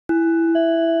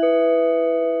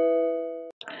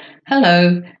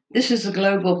Hello, this is a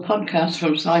global podcast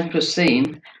from Cyprus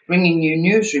Scene, bringing you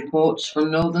news reports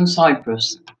from northern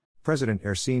Cyprus. President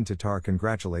Ersin Tatar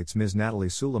congratulates Ms. Natalie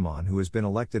Suleiman, who has been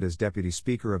elected as Deputy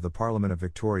Speaker of the Parliament of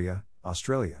Victoria,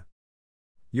 Australia.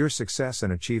 Your success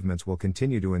and achievements will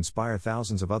continue to inspire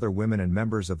thousands of other women and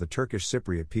members of the Turkish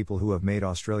Cypriot people who have made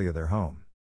Australia their home.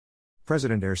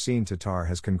 President Ersin Tatar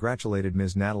has congratulated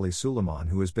Ms. Natalie Suleiman,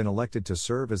 who has been elected to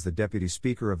serve as the Deputy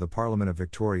Speaker of the Parliament of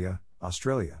Victoria,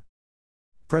 Australia.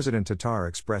 President Tatar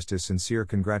expressed his sincere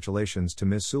congratulations to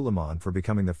Ms. Suleiman for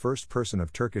becoming the first person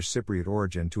of Turkish Cypriot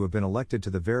origin to have been elected to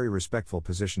the very respectful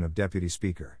position of Deputy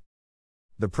Speaker.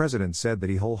 The President said that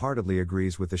he wholeheartedly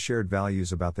agrees with the shared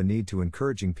values about the need to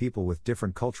encouraging people with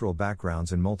different cultural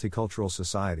backgrounds and multicultural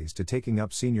societies to taking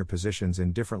up senior positions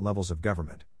in different levels of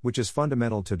government, which is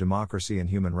fundamental to democracy and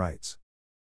human rights.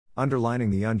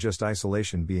 Underlining the unjust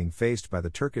isolation being faced by the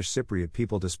Turkish Cypriot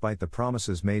people despite the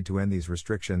promises made to end these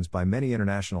restrictions by many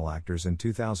international actors in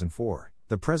 2004,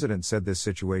 the President said this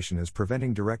situation is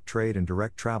preventing direct trade and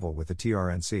direct travel with the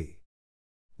TRNC.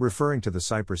 Referring to the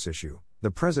Cyprus issue,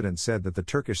 the President said that the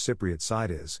Turkish Cypriot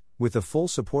side is, with the full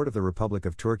support of the Republic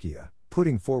of Turkey,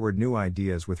 putting forward new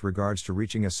ideas with regards to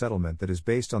reaching a settlement that is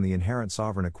based on the inherent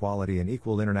sovereign equality and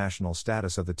equal international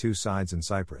status of the two sides in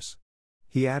Cyprus.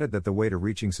 He added that the way to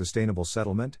reaching sustainable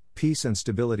settlement, peace and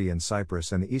stability in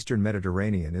Cyprus and the Eastern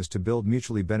Mediterranean is to build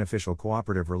mutually beneficial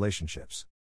cooperative relationships.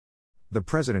 The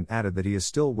President added that he is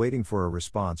still waiting for a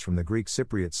response from the Greek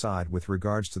Cypriot side with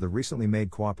regards to the recently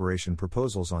made cooperation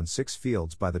proposals on 6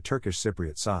 fields by the Turkish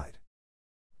Cypriot side.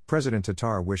 President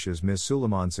Tatar wishes Ms.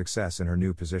 Suleiman success in her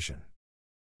new position.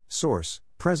 Source: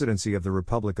 Presidency of the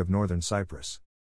Republic of Northern Cyprus.